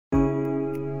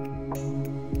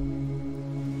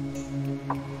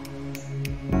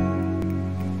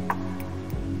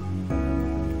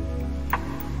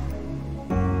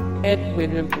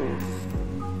Edwin Booth,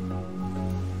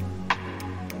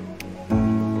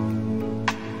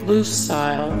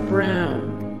 Lucille Brown,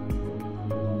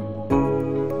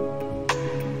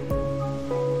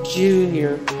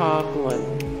 Junior Coughlin,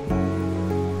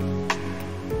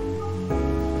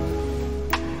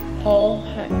 Paul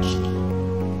Hatched,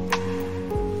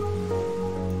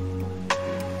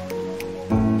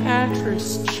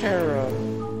 Patrice Chero,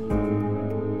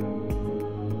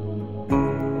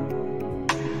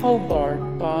 Hobart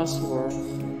Bosworth,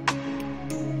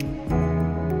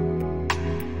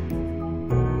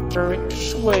 Eric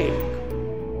Schweig,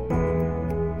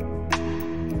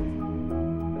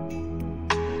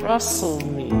 Russell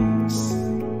Means,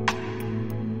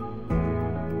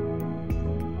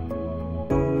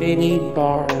 Vinnie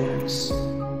Barnes,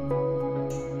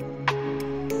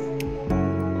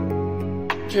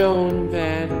 Joan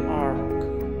Van Ark,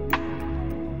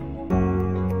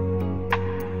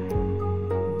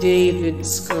 David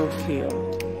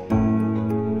Schofield,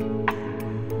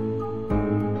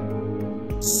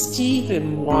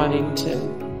 Stephen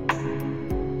Waddington,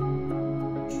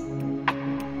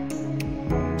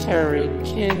 Terry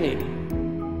Kinney,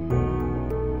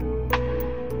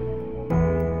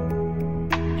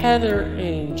 Heather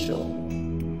Angel,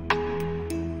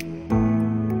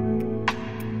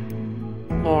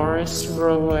 Morris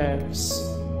Roeves,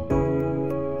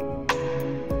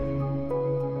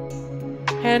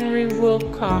 Henry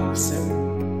Wilcoxon,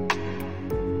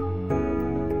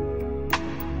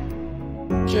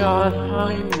 John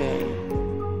Jaime,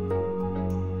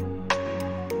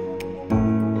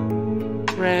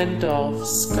 Randolph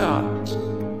Scott,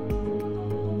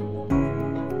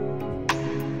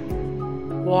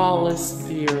 Wallace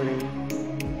Beery,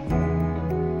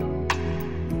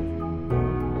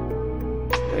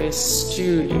 Chris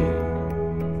Judy,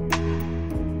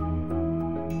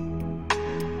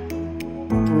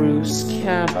 Bruce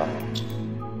Cabot,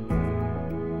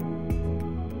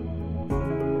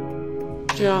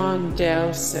 John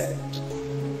Dowsett,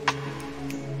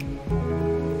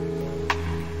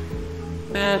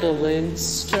 Madeline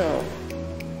Stowe,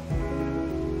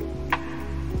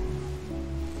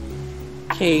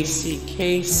 Casey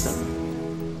Kasem,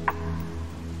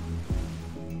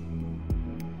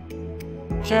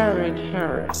 Jared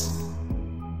Harris,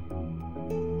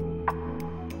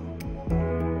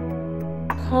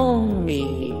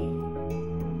 Comey,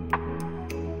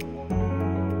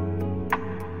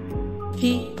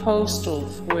 Pete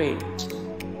Postlethwaite,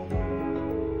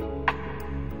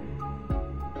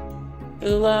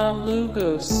 Ila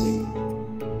Lugosi,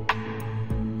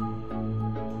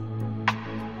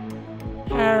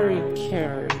 Harry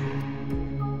Carey,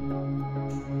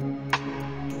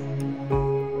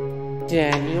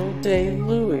 Daniel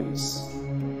Day-Lewis.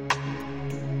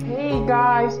 Hey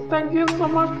guys, thank you so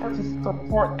much for the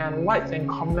support and likes and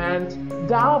comments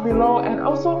down below, and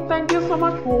also thank you so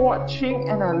much for watching,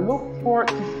 and I look forward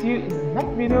to see you in the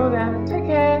next video. Then take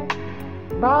care,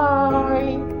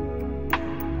 bye.